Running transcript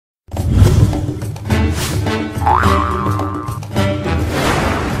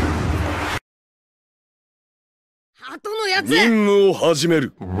任務を始め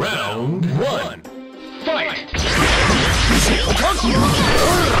る。Round 1 Fight!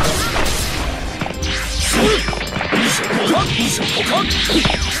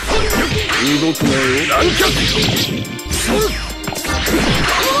 動くなよ。乱脚。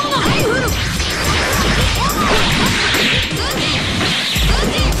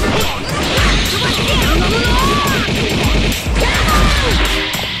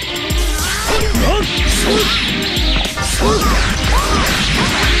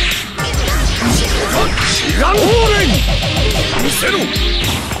知らん。見せろ。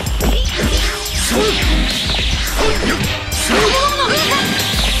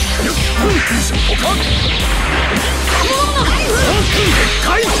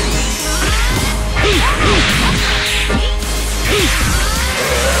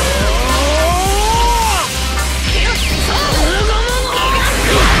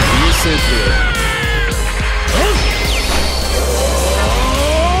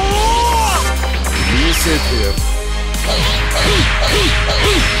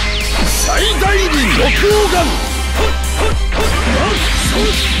最大輪六王眼。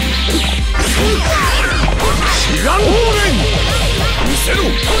知らん。見せろ。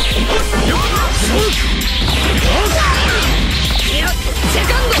セカ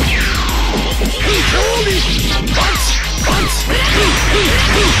ンド。興味。パンチ。パンチ。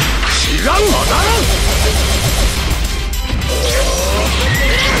知らん。当たらん。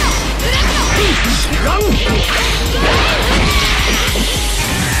知らん。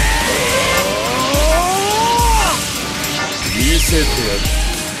見せてやる。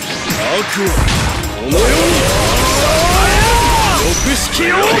悪はこの世に六式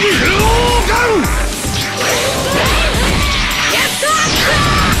奥義クローガン。やった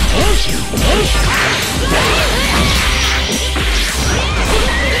知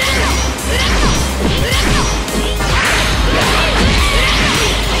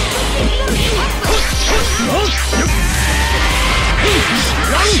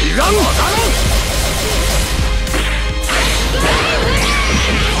らん。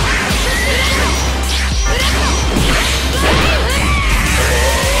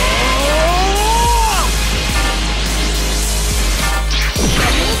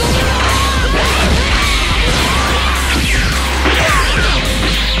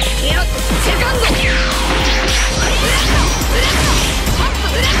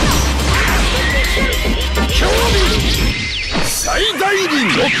最大輪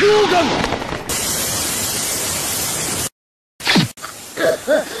六王眼。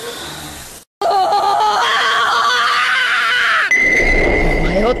お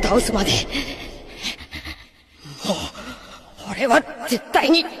前を倒すまでもう俺は絶対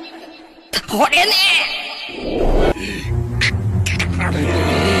に倒れね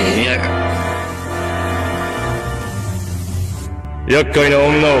え。厄介な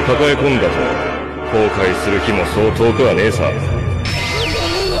女を抱え込んだぞ。後悔する日もそう遠くはねえさ。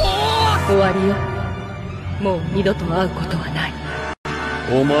終わりよ。もう二度と会うことはない。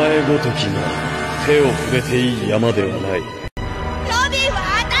お前ごときが手を触れていい山ではない。ロビンは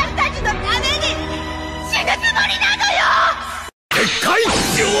私たちのために死ぬつもりなのよ。でっかい大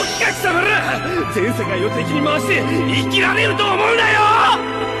きか貴様ら全世界を敵に回して生きられると思うなよ。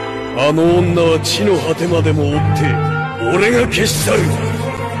あの女は地の果てまでも追って俺が消し去る。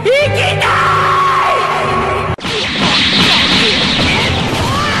生きたい。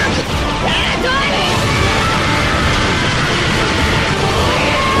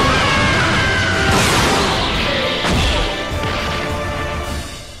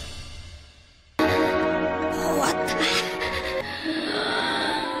終わった。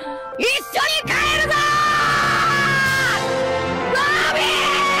一生